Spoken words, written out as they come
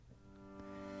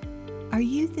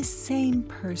Are you the same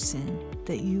person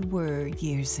that you were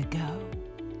years ago?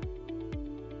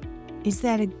 Is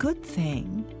that a good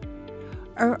thing?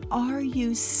 Or are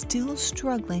you still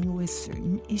struggling with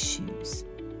certain issues?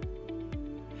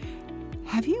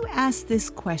 Have you asked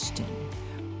this question,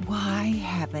 why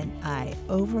haven't I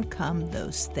overcome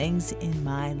those things in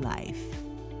my life?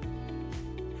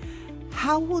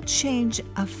 How will change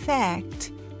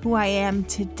affect who I am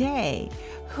today,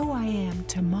 who I am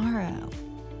tomorrow?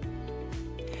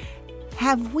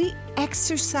 Have we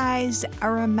exercised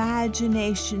our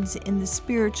imaginations in the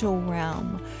spiritual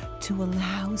realm to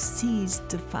allow seeds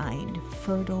to find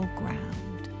fertile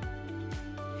ground?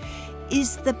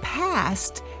 Is the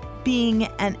past being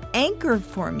an anchor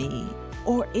for me,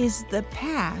 or is the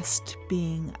past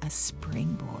being a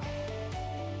springboard?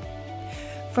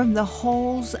 From the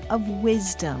holes of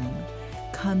wisdom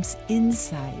comes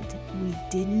insight we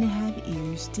didn't have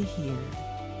ears to hear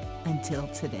until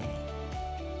today.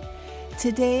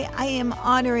 Today I am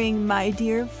honoring my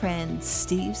dear friend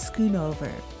Steve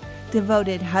Schoonover,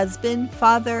 devoted husband,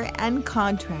 father, and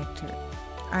contractor.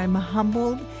 I'm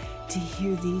humbled to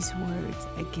hear these words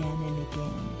again and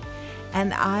again,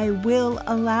 and I will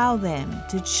allow them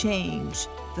to change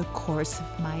the course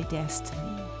of my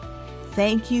destiny.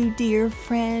 Thank you, dear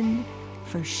friend,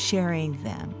 for sharing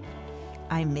them.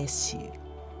 I miss you.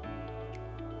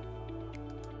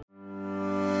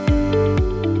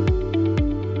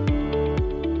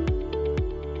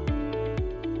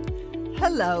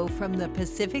 Hello from the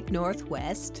Pacific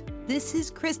Northwest. This is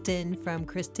Kristen from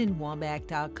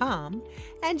KristenWommack.com,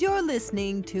 and you're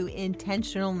listening to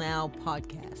Intentional Now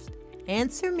podcast.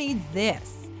 Answer me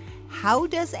this. How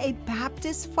does a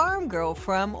Baptist farm girl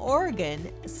from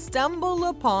Oregon stumble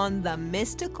upon the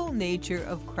mystical nature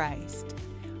of Christ,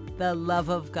 the love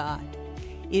of God?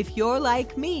 If you're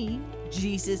like me,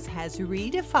 Jesus has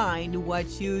redefined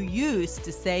what you used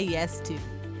to say yes to.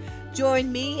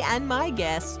 Join me and my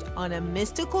guest on a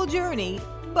mystical journey,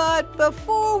 but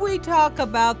before we talk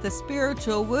about the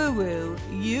spiritual woo-woo,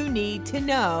 you need to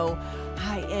know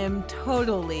I am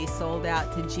totally sold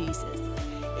out to Jesus.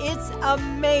 It's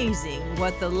amazing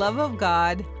what the love of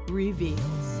God reveals.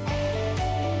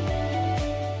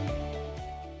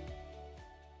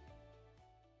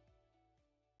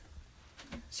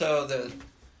 So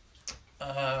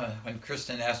when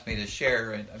Kristen asked me to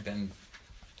share, I've been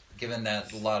given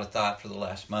that a lot of thought for the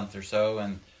last month or so,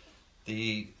 and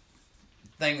there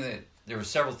were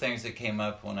several things that came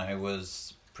up when I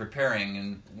was preparing,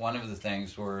 and one of the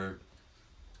things were,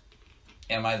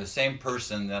 am I the same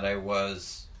person that I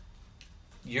was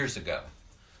years ago,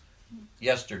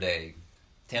 yesterday,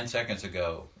 10 seconds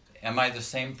ago? Am I the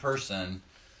same person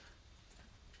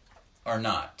or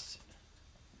not?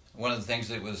 One of the things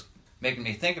that was making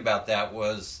me think about that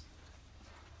was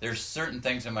there's certain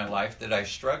things in my life that I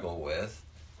struggle with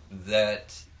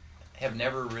that have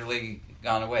never really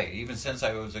gone away. Even since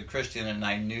I was a Christian and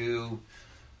I knew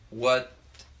what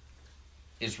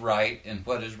is right and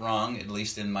what is wrong, at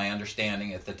least in my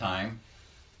understanding at the time,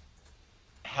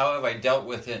 how have I dealt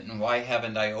with it, and why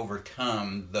haven't I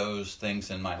overcome those things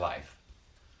in my life?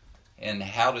 And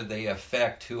how do they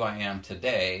affect who I am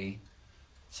today,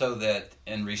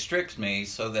 and restricts me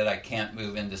so that I can't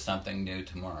move into something new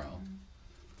tomorrow?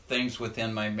 Things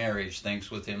within my marriage,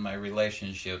 things within my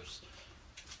relationships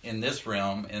in this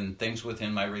realm, and things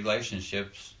within my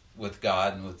relationships with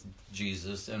God and with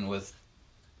Jesus and with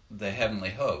the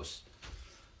heavenly host.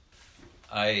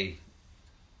 I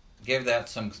gave that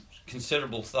some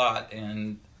considerable thought,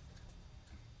 and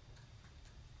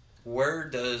where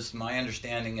does my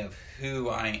understanding of who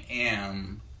I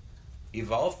am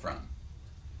evolve from?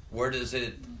 Where does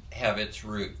it have its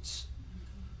roots?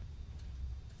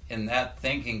 And that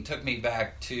thinking took me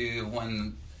back to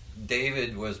when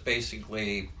David was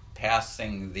basically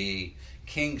passing the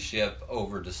kingship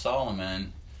over to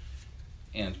Solomon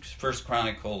in 1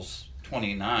 Chronicles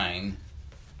 29,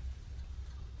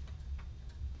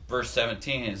 verse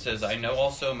 17. It says, I know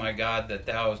also, my God, that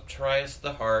thou triest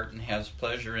the heart and hast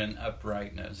pleasure in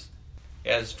uprightness.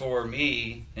 As for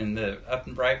me, in the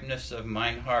uprightness of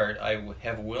mine heart, I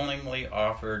have willingly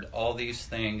offered all these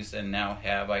things, and now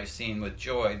have I seen with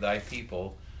joy thy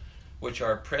people, which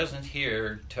are present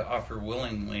here, to offer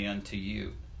willingly unto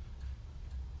you.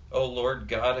 O Lord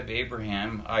God of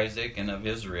Abraham, Isaac, and of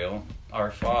Israel, our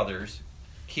fathers,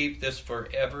 keep this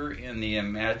forever in the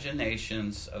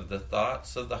imaginations of the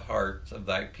thoughts of the hearts of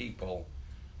thy people,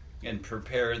 and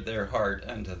prepare their heart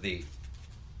unto thee.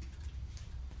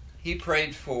 He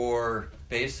prayed for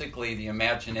basically the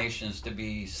imaginations to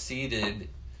be seeded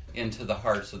into the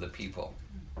hearts of the people.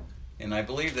 And I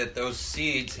believe that those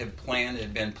seeds have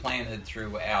been planted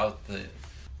throughout the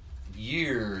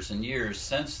years and years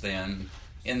since then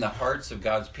in the hearts of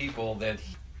God's people that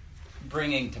He's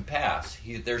bringing to pass.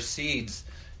 There's seeds.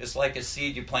 It's like a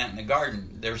seed you plant in a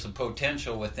garden. There's a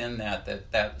potential within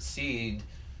that seed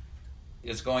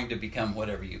is going to become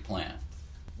whatever you plant.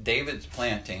 David's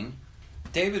planting.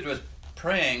 David was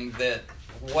praying that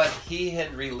what he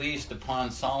had released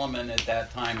upon Solomon at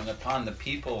that time and upon the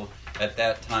people at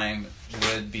that time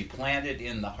would be planted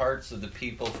in the hearts of the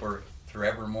people for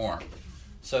forevermore.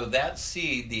 So that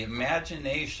seed, the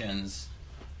imaginations,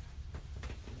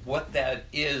 what that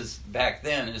is back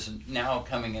then is now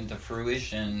coming into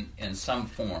fruition in some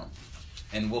form,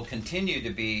 and will continue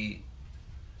to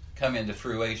come into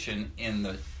fruition in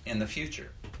the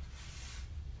future.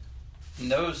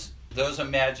 And those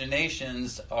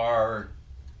imaginations are,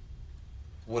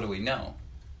 what do we know?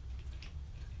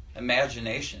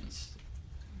 Imaginations.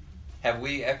 Have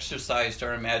we exercised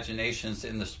our imaginations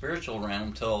in the spiritual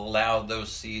realm to allow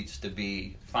those seeds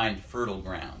to find fertile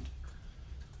ground?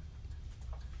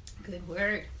 Good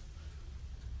word.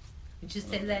 Would you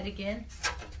say that again?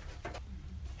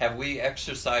 Have we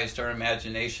exercised our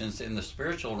imaginations in the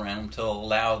spiritual realm to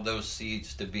allow those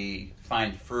seeds to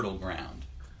find fertile ground?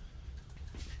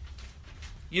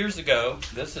 Years ago,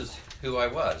 this is who I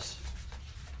was.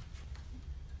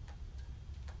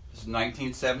 This is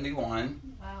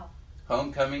 1971. Wow.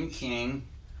 Homecoming king,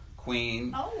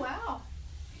 queen. Oh, wow.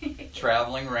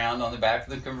 Traveling around on the back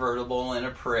of the convertible in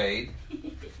a parade.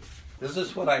 This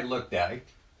is what I looked like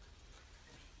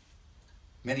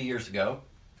many years ago.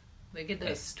 Look at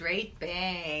those straight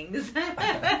bangs.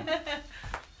 That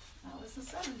was the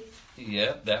 70s.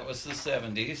 Yep, that was the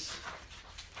 70s.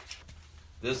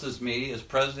 This is me as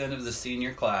president of the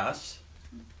senior class.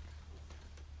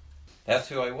 That's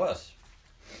who I was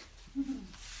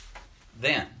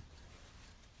then.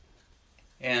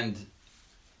 And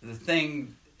the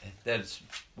thing that's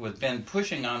been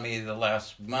pushing on me the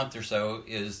last month or so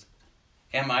is,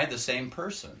 am I the same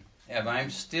person? Am I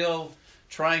still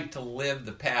trying to live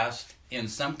the past in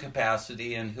some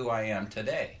capacity in who I am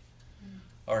today?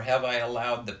 Or have I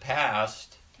allowed the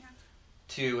past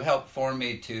to help form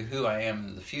me to who I am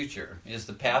in the future? Is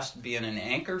the past being an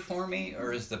anchor for me,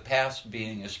 or is the past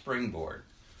being a springboard?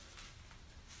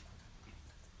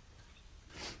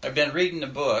 I've been reading a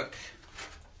book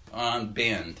on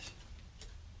Bend.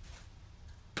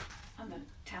 On the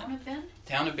town of Bend?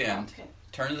 Town of Bend, Okay.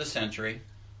 turn of the century.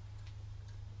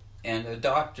 And a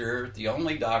doctor, the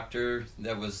only doctor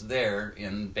that was there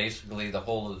in basically the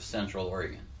whole of Central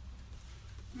Oregon.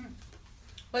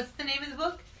 What's the name of the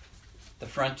book? The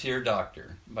Frontier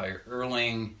Doctor by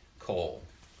Erling Cole.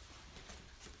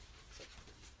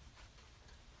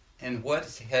 And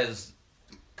what has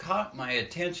caught my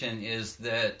attention is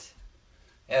that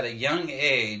at a young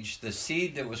age, the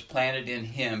seed that was planted in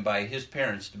him by his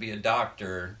parents to be a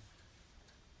doctor,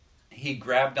 he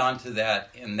grabbed onto that,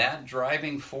 and that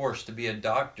driving force to be a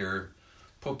doctor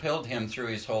propelled him through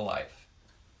his whole life.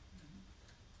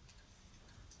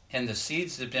 And the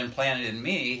seeds that have been planted in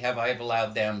me, have I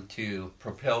allowed them to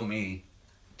propel me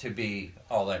to be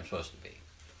all I'm supposed to be?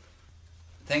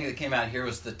 The thing that came out here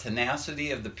was the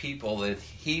tenacity of the people that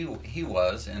he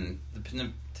was, and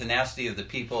the tenacity of the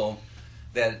people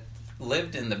that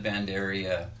lived in the Bend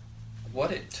area,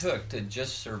 what it took to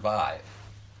just survive.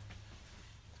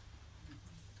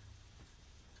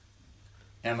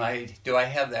 Do I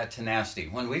have that tenacity?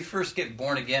 When we first get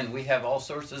born again, we have all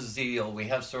sorts of zeal, we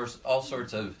have all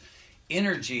sorts of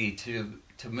energy to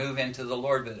move into the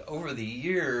Lord, but over the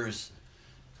years,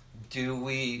 do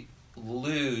we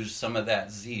lose some of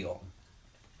that zeal?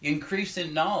 Increase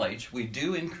in knowledge, we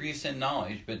do increase in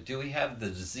knowledge, but do we have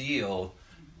the zeal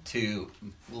to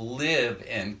live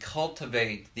and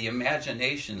cultivate the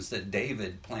imaginations that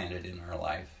David planted in our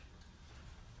life?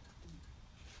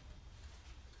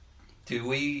 Do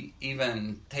we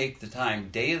even take the time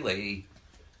daily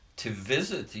to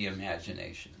visit the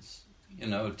imaginations?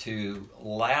 To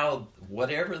allow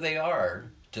whatever they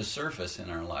are to surface in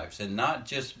our lives and not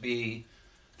just be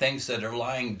things that are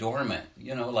lying dormant,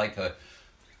 like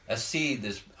a seed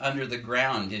that's under the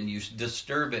ground and you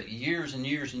disturb it years and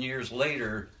years and years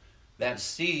later, that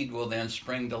seed will then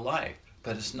spring to life.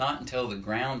 But it's not until the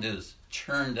ground is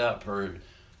churned up or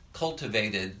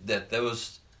cultivated that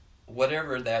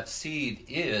whatever that seed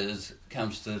is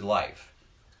comes to life.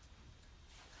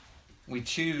 We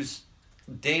choose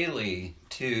daily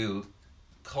to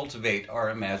cultivate our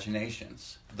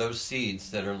imaginations, those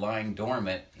seeds that are lying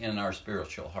dormant in our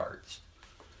spiritual hearts.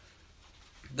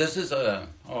 This is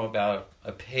about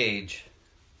a page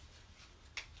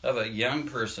of a young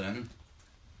person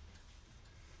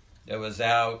that was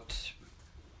out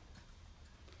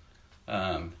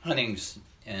hunting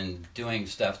and doing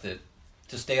stuff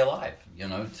to stay alive,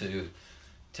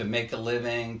 to make a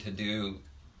living, to do,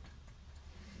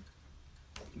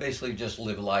 basically just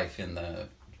live life in the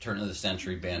turn of the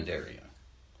century Bend area.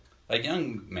 A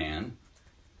young man,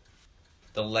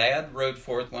 the lad rode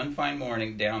forth one fine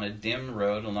morning down a dim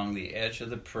road along the edge of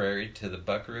the prairie to the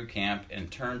buckaroo camp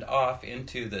and turned off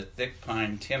into the thick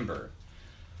pine timber.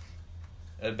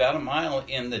 About a mile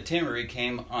in the timber, he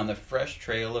came on the fresh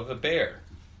trail of a bear.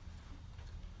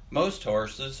 Most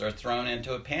horses are thrown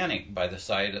into a panic by the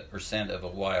sight or scent of a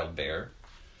wild bear.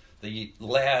 The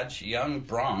lad's young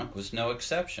bronc was no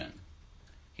exception.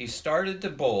 He started to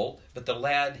bolt, but the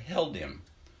lad held him.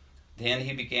 Then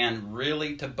he began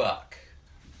really to buck.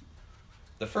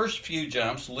 The first few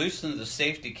jumps loosened the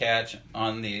safety catch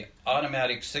on the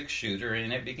automatic six-shooter,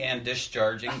 and it began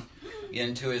discharging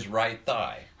into his right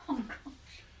thigh. Oh,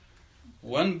 gosh.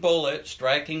 One bullet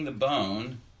striking the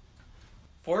bone.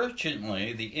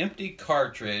 Fortunately, the empty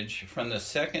cartridge from the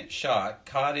second shot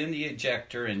caught in the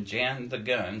ejector and jammed the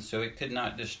gun so it could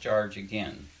not discharge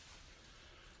again.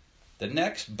 The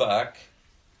next buck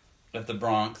of the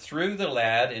bronc threw the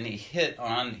lad, and he hit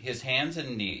on his hands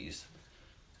and knees.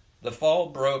 The fall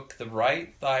broke the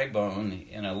right thigh bone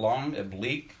in a long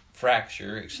oblique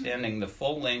fracture extending the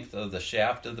full length of the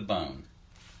shaft of the bone.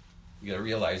 You got to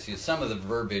realize some of the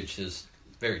verbiage is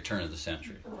very turn of the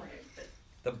century.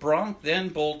 The bronc then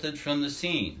bolted from the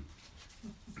scene,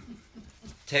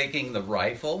 taking the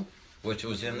rifle, which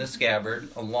was in the scabbard,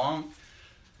 along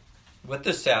with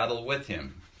the saddle with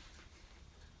him.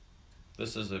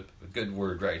 This is a good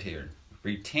word right here.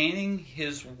 Retaining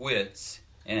his wits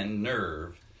and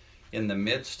nerve in the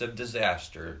midst of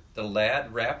disaster, the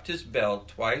lad wrapped his belt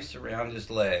twice around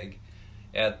his leg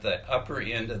at the upper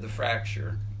end of the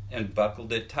fracture and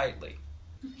buckled it tightly.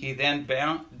 He then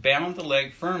bound the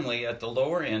leg firmly at the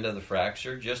lower end of the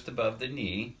fracture, just above the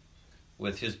knee,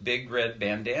 with his big red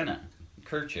bandana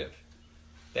kerchief.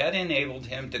 That enabled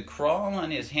him to crawl on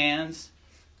his hands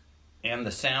and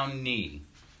the sound knee,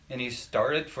 and he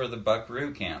started for the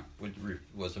buckaroo camp, which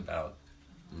was about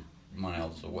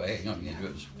miles away. I mean,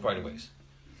 it was quite a ways.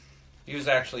 He was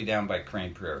actually down by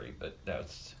Crane Prairie, but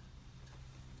that's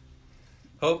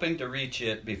hoping to reach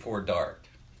it before dark.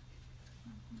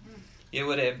 It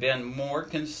would have been more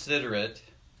considerate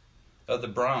of the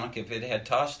bronc if it had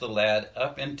tossed the lad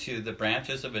up into the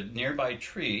branches of a nearby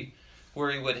tree where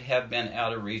he would have been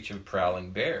out of reach of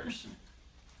prowling bears.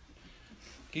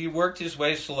 He worked his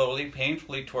way slowly,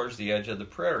 painfully towards the edge of the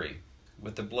prairie,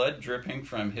 with the blood dripping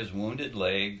from his wounded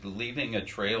leg, leaving a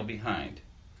trail behind.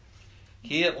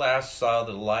 He at last saw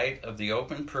the light of the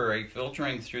open prairie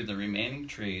filtering through the remaining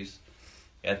trees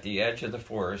at the edge of the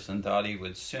forest and thought he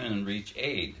would soon reach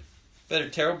aid. But a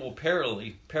terrible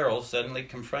peril suddenly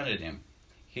confronted him.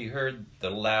 He heard the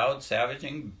loud,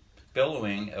 savaging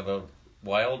bellowing of a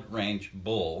wild-range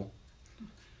bull,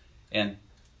 and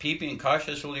peeping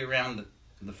cautiously around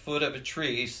the foot of a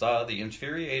tree, saw the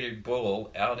infuriated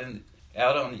bull out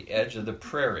on the edge of the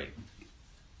prairie,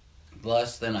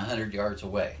 less than 100 yards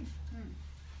away.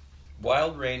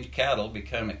 Wild range cattle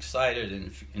become excited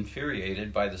and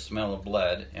infuriated by the smell of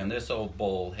blood, and this old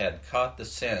bull had caught the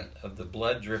scent of the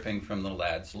blood dripping from the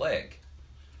lad's leg.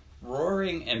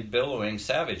 Roaring and bellowing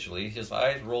savagely, his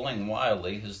eyes rolling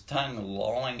wildly, his tongue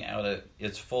lolling out at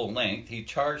its full length, he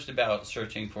charged about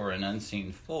searching for an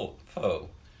unseen foe.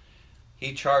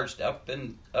 He charged up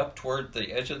toward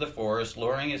the edge of the forest,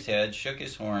 lowering his head, shook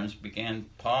his horns, began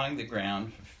pawing the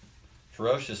ground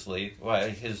ferociously, while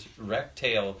his erect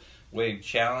tail waved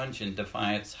challenge and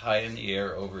defiance high in the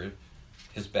air over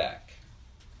his back.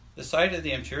 The sight of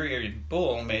the infuriated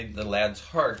bull made the lad's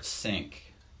heart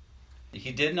sink.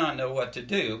 He did not know what to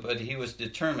do, but he was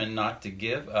determined not to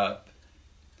give up,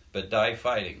 but die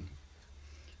fighting.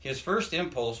 His first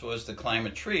impulse was to climb a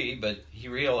tree, but he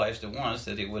realized at once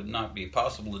that it would not be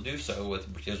possible to do so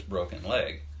with his broken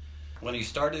leg. When he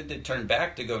started to turn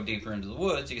back to go deeper into the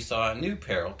woods, he saw a new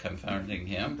peril confronting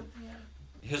him.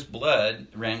 His blood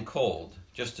ran cold.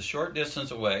 Just a short distance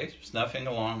away, snuffing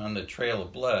along on the trail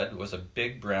of blood, was a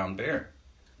big brown bear.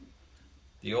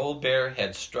 The old bear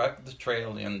had struck the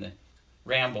trail in the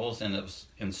rambles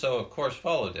and so, of course,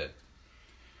 followed it.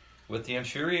 With the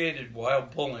infuriated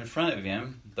wild bull in front of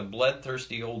him, the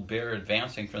bloodthirsty old bear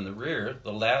advancing from the rear,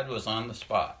 the lad was on the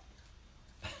spot.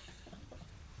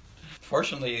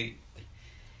 Fortunately,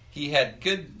 he had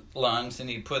good lungs and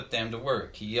he put them to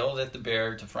work. He yelled at the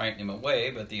bear to frighten him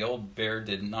away, but the old bear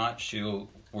did not shew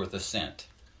worth a cent.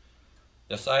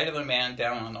 The sight of a man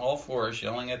down on all fours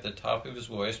yelling at the top of his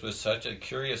voice was such a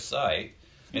curious sight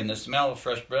And the smell of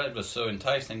fresh bread was so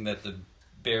enticing that the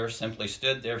bear simply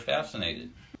stood there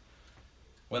fascinated.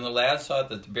 When the lad saw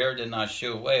that the bear did not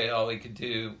shoo away, all he could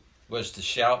do was to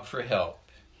shout for help.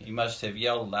 He must have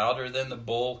yelled louder than the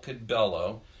bull could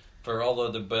bellow, for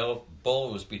although the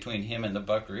bull was between him and the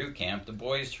buckaroo camp, the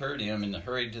boys heard him and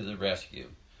hurried to the rescue.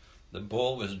 The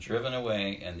bull was driven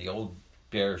away, and the old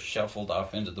bear shuffled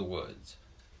off into the woods.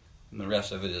 And the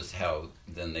rest of it is how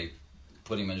then they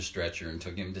put him in a stretcher and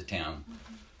took him to town.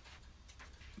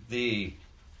 The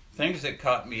things that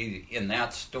caught me in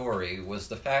that story was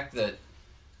the fact that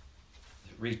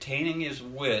retaining his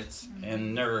wits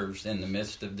and nerves in the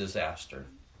midst of disaster.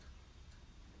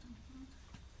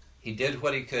 He did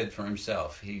what he could for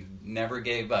himself. He never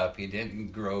gave up. He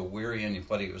didn't grow weary in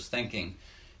what he was thinking.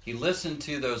 He listened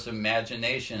to those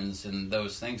imaginations and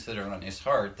those things that are on his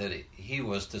heart that he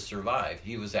was to survive.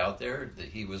 He was out there, that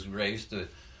he was raised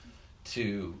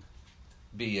to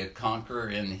be a conqueror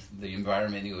in the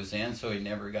environment he was in, so he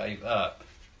never gave up.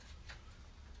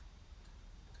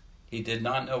 He did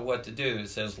not know what to do, it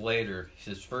says later.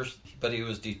 But he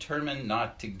was determined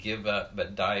not to give up,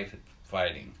 but die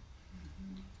fighting.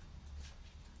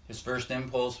 His first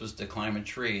impulse was to climb a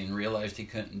tree and realized he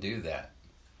couldn't do that.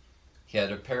 He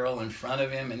had a peril in front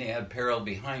of him and he had peril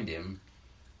behind him,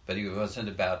 but he wasn't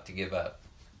about to give up.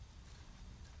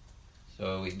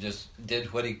 So he just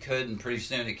did what he could, and pretty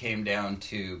soon it came down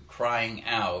to crying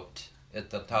out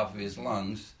at the top of his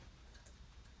lungs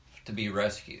to be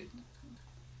rescued.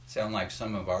 Sound like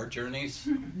some of our journeys?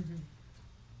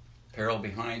 Peril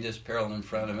behind us, peril in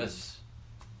front of us,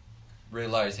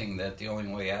 realizing that the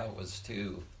only way out was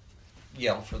to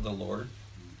yell for the Lord.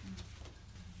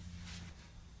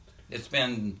 It's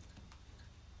been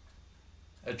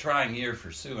a trying year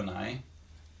for Sue and I.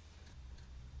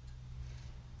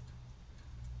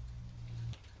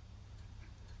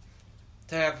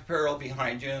 To have peril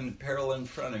behind you and peril in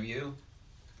front of you,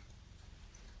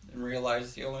 and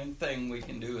realize the only thing we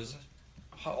can do is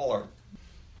holler.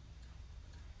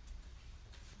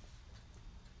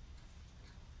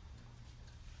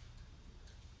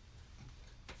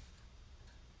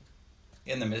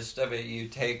 In the midst of it, you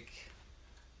take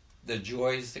the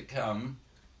joys that come.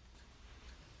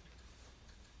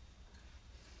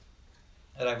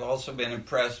 And I've also been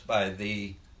impressed by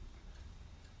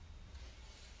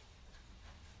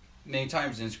many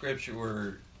times in Scripture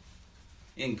we're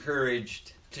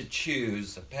encouraged to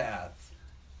choose a path.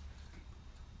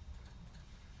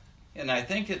 And I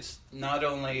think it's not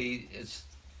only it's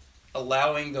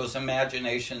allowing those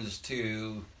imaginations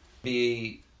to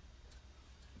be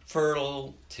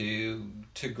fertile, to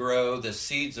grow the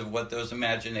seeds of what those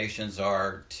imaginations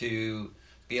are, to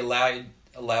be allowed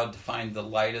to find the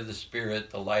light of the Spirit,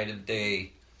 the light of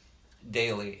day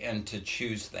daily, and to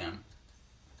choose them.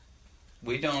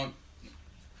 We don't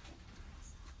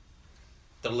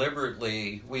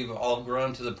deliberately, we've all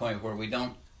grown to the point where we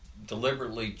don't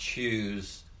deliberately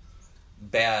choose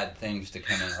bad things to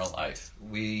come in our life.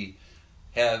 We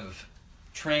have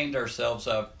trained ourselves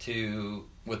up to,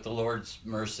 with the Lord's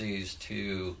mercies,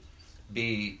 to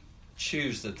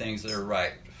choose the things that are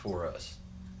right for us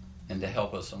and to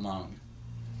help us along.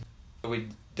 We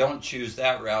don't choose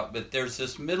that route, but there's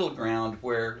this middle ground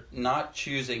where not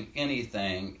choosing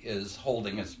anything is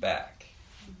holding us back.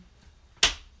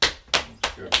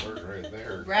 Good word right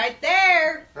there. Right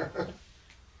there.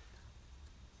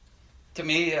 To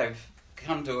me, I've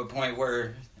come to a point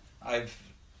where I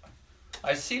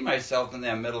see myself in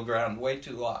that middle ground way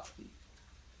too often.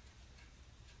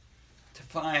 To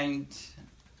find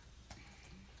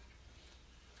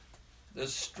the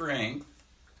strength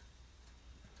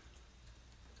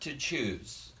to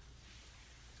choose.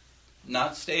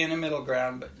 Not stay in the middle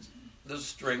ground, but the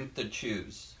strength to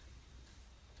choose.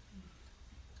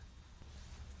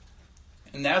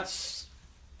 And that's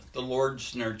the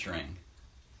Lord's nurturing.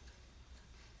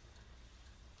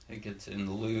 I think it's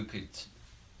in Luke, it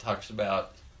talks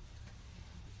about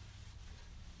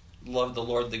love the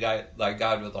Lord thy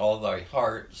God with all thy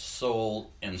heart,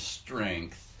 soul, and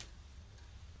strength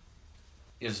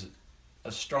is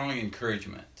a strong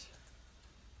encouragement.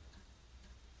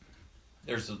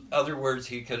 There's other words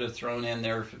he could have thrown in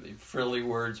there, frilly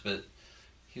words, but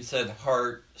he said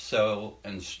heart, soul,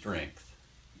 and strength.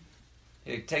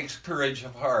 It takes courage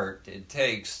of heart. It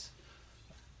takes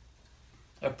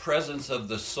a presence of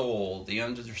the soul, the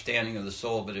understanding of the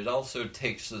soul, but it also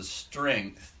takes the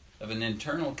strength of an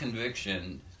internal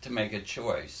conviction to make a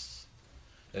choice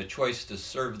to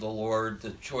serve the Lord,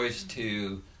 the choice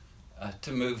to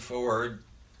move forward,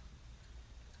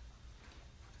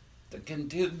 to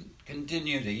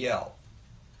continue to yell.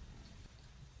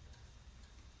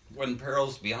 When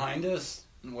peril's behind us,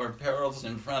 where peril's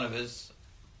in front of us,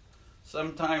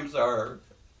 sometimes our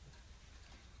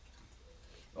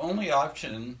only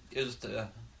option is to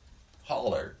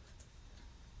holler.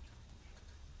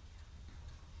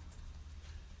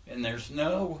 And there's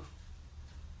no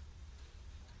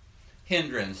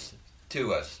hindrance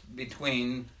to us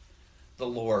between the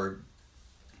Lord.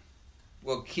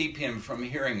 Will keep him from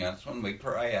hearing us when we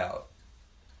cry out.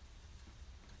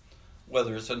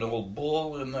 Whether it's an old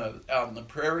bull out in the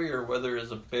prairie or whether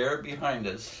it's a bear behind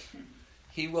us,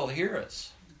 he will hear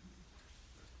us.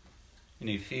 In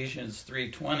Ephesians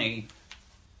 3:20,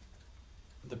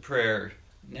 the prayer,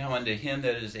 now unto him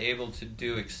that is able to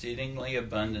do exceedingly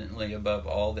abundantly above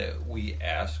all that we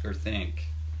ask or think,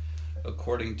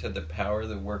 according to the power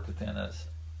that worketh within us.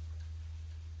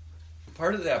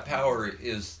 Part of that power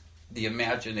is the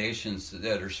imaginations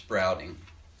that are sprouting.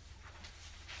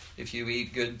 If you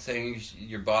eat good things,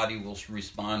 your body will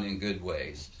respond in good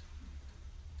ways.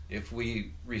 If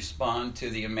we respond to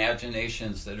the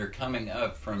imaginations that are coming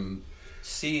up from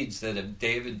seeds that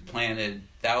David planted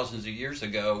thousands of years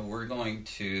ago, we're going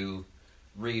to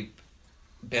reap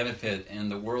benefit,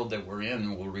 and the world that we're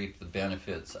in will reap the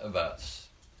benefits of us.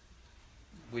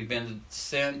 We've been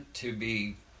sent to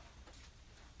be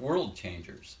world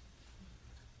changers.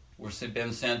 We've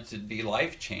been sent to be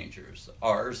life changers,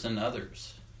 ours and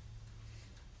others.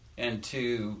 And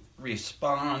to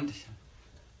respond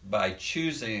by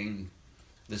choosing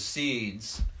the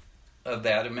seeds of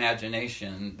that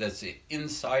imagination that's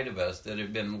inside of us that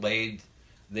have been laid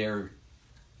there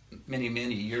many,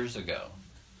 many years ago.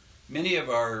 Many of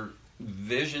our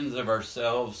visions of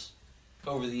ourselves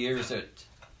over the years that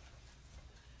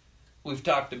we've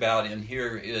talked about in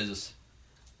here is,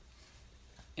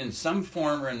 in some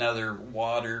form or another,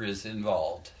 water is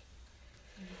involved.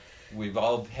 We've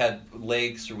all had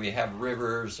lakes, or we have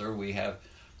rivers, or we have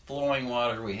flowing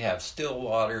water, we have still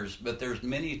waters, but there's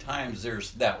many times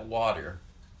there's that water.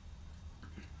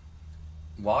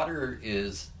 Water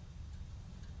is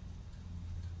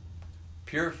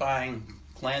purifying,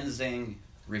 cleansing,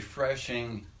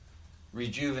 refreshing,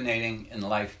 rejuvenating, and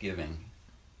life-giving.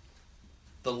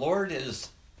 The Lord is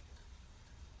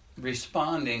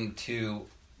responding to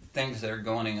things that are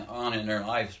going on in our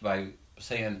lives by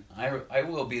saying, I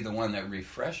will be the one that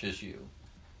refreshes you.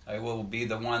 I will be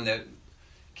the one that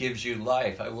gives you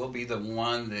life. I will be the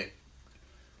one that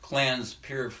cleanses,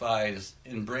 purifies,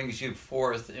 and brings you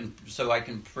forth, and so I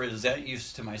can present you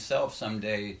to myself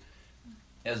someday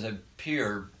as a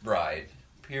pure bride,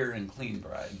 pure and clean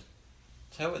bride.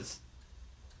 So it's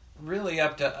really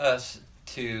up to us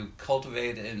to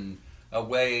cultivate in a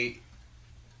way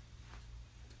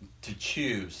to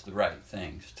choose the right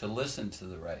things, to listen to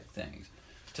the right things,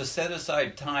 to set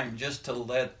aside time just to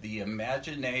let the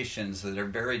imaginations that are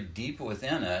buried deep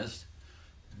within us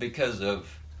because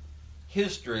of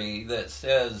history that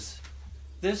says,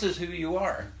 this is who you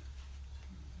are.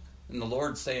 And the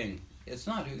Lord's saying, it's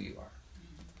not who you are.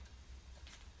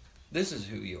 This is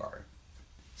who you are.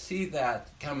 See that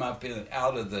come up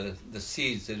out of the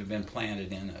seeds that have been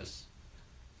planted in us.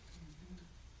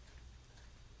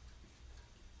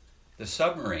 The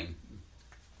submarine,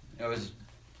 it was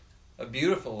a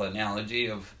beautiful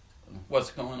analogy of what's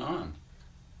going on.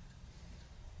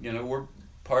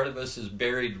 Part of us is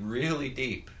buried really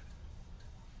deep,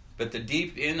 but the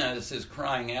deep in us is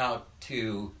crying out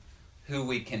to who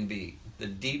we can be, the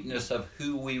deepness of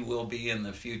who we will be in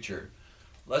the future.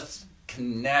 Let's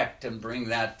connect and bring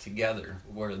that together,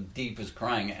 where deep is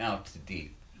crying out to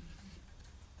deep.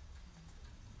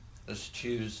 Let's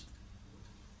choose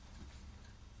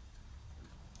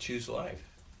life.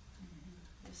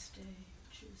 This day,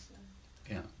 choose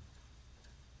life.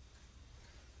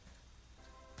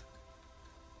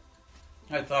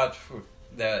 Yeah. I thought for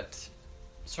that,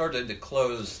 sort of to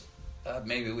close,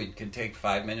 maybe we could take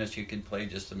 5 minutes. You could play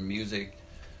just some music.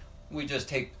 We just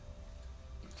take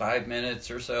 5 minutes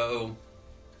or so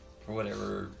for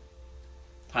whatever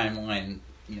timeline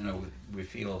we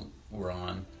feel we're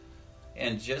on,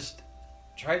 and just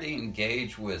try to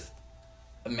engage with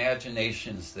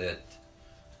imaginations that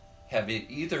have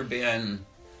either been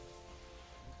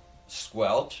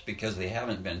squelched because they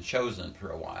haven't been chosen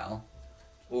for a while,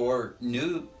 or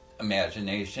new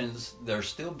imaginations that are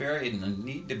still buried and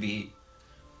need to be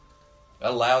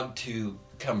allowed to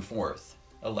come forth.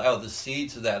 Allow the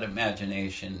seeds of that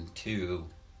imagination to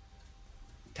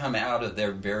come out of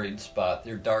their buried spot,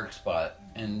 their dark spot,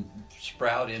 and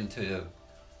sprout into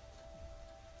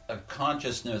a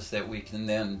consciousness that we can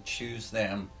then choose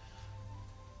them,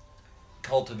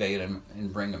 cultivate them,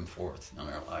 and bring them forth in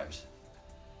our lives.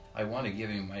 I want to give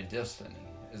him my destiny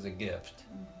as a gift.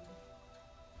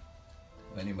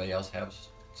 Anybody else have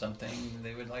something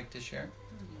they would like to share?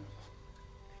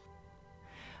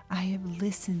 I have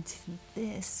listened to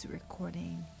this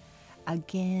recording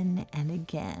again and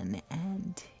again,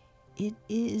 and it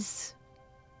is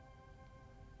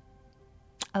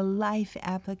a life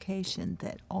application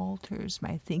that alters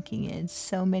my thinking in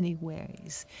so many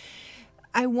ways.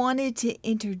 I wanted to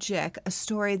interject a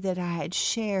story that I had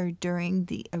shared during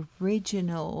the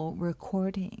original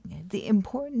recording, the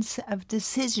importance of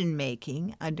decision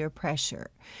making under pressure.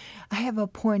 I have a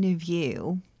point of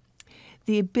view.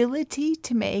 The ability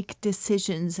to make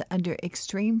decisions under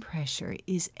extreme pressure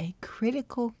is a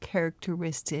critical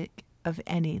characteristic of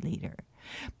any leader.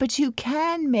 But you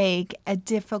can make a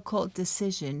difficult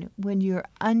decision when you're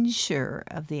unsure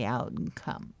of the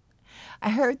outcome. I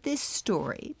heard this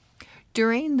story.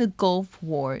 During the Gulf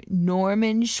War,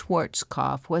 Norman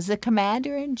Schwarzkopf was a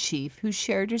commander-in-chief who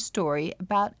shared a story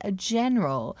about a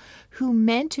general who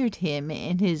mentored him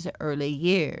in his early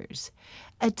years.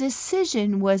 A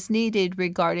decision was needed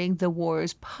regarding the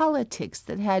war's politics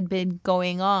that had been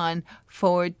going on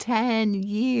for 10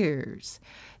 years.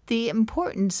 The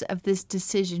importance of this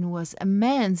decision was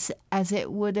immense, as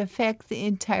it would affect the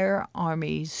entire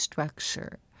Army's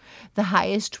structure. The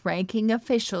highest-ranking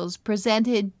officials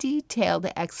presented detailed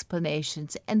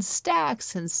explanations and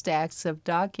stacks of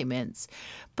documents,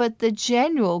 but the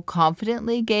general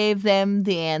confidently gave them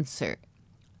the answer.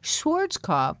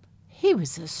 Schwarzkopf, he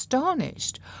was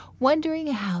astonished, wondering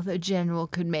how the general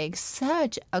could make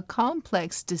such a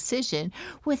complex decision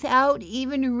without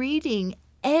even reading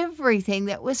everything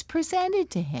that was presented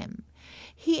to him.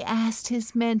 He asked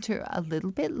his mentor a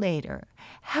little bit later,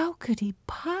 how could he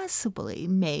possibly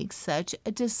make such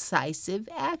a decisive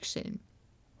action?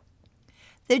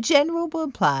 The general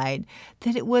replied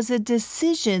that it was a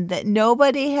decision that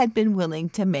nobody had been willing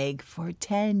to make for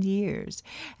 10 years,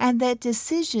 and that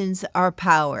decisions are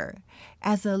power.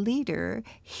 As a leader,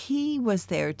 he was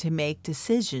there to make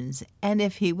decisions, and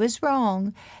if he was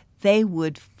wrong, they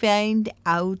would find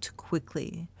out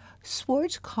quickly.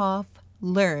 Schwarzkopf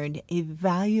learned a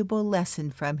valuable lesson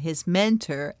from his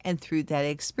mentor, and through that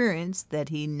experience that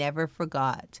he never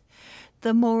forgot.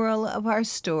 The moral of our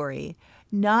story: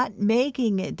 not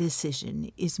making a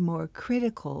decision is more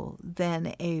critical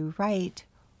than a right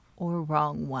or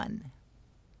wrong one.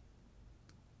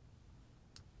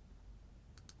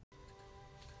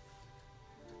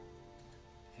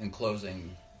 In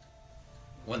closing,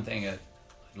 one thing I'd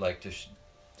like to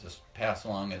just pass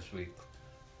along as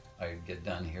I get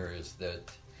done here is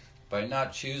that by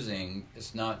not choosing,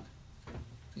 it's not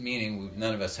meaning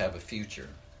none of us have a future.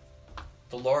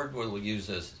 The Lord will use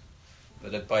us,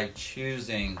 but by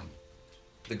choosing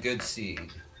the good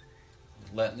seed,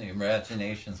 letting the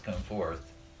imaginations come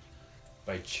forth,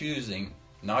 by choosing,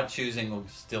 not choosing will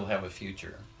still have a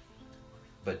future,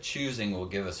 but choosing will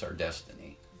give us our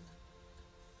destiny.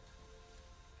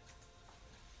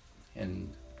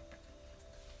 And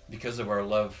because of our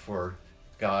love for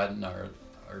God and our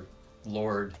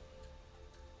Lord,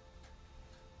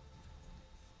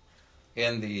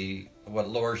 and what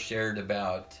Laura shared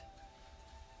about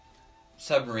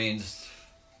submarines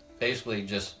basically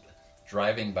just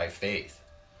driving by faith,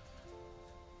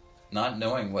 not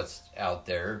knowing what's out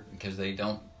there because they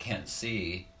can't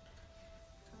see,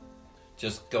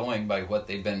 just going by what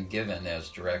they've been given as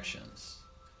directions,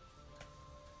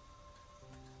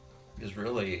 is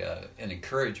really an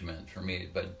encouragement for me.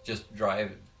 But just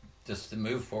to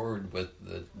move forward with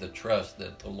the trust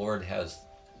that the Lord has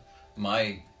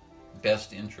my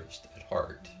best interest at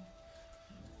heart,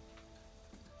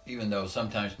 even though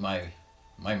sometimes my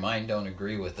mind don't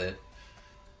agree with it.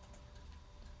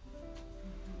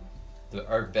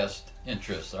 Our best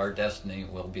interests, our destiny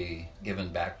will be given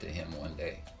back to Him one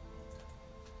day.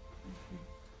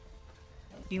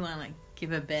 You want to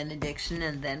give a benediction,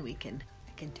 and then I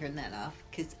can turn that off,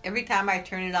 because every time I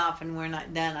turn it off and we're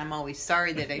not done, I'm always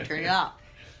sorry that I turn it off.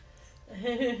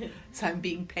 So I'm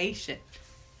being patient.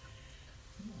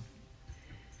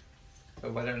 So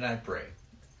why don't I pray?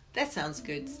 That sounds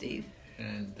good, Steve.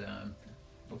 And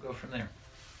we'll go from there.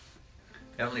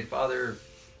 Heavenly Father,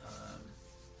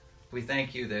 we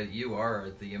thank you that you are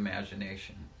the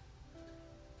imagination.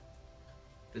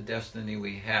 The destiny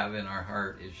we have in our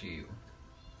heart is you.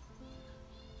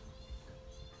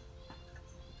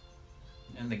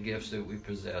 And the gifts that we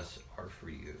possess are for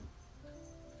you.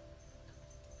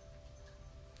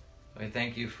 I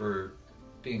thank you for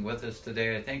being with us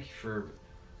today. I thank you for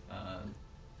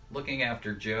looking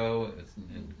after Joe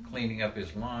and cleaning up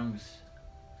his lungs,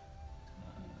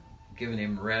 giving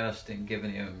him rest and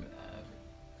giving him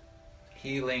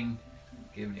healing,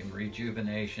 giving him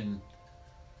rejuvenation.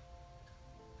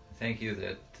 thank you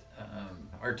that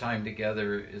our time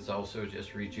together is also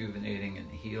just rejuvenating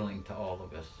and healing to all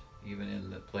of us, even in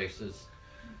the places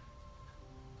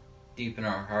deep in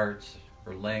our hearts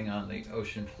or laying on the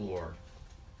ocean floor,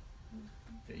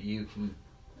 that you can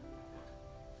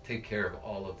take care of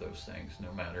all of those things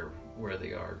no matter where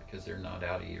they are, because they're not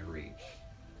out of your reach.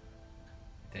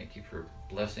 Thank you for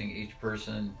blessing each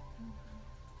person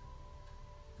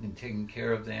and taking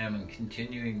care of them and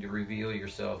continuing to reveal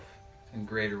yourself in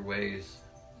greater ways.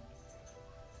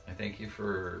 I thank you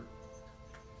for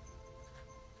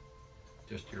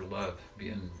just your love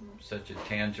being such a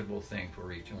tangible thing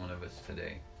for each one of us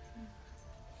today.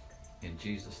 In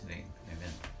Jesus' name,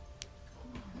 amen.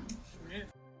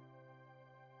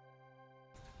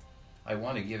 I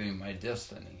want to give him my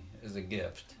destiny as a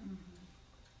gift.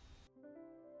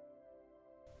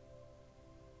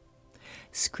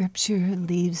 Scripture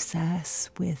leaves us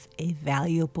with a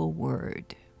valuable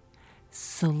word,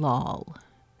 salal.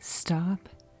 Stop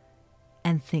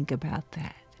and think about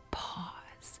that.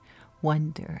 Pause,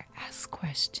 wonder, ask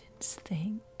questions,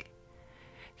 think.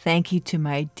 Thank you to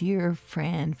my dear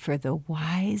friend for the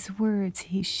wise words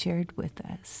he shared with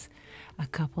us a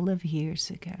couple of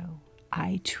years ago.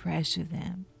 I treasure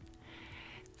them.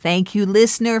 Thank you,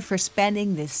 listener, for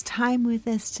spending this time with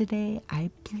us today. I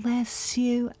bless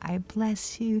you. I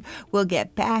bless you. We'll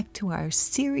get back to our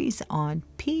series on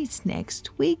peace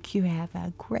next week. You have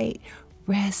a great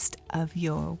rest of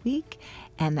your week,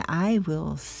 and I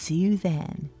will see you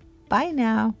then. Bye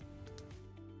now.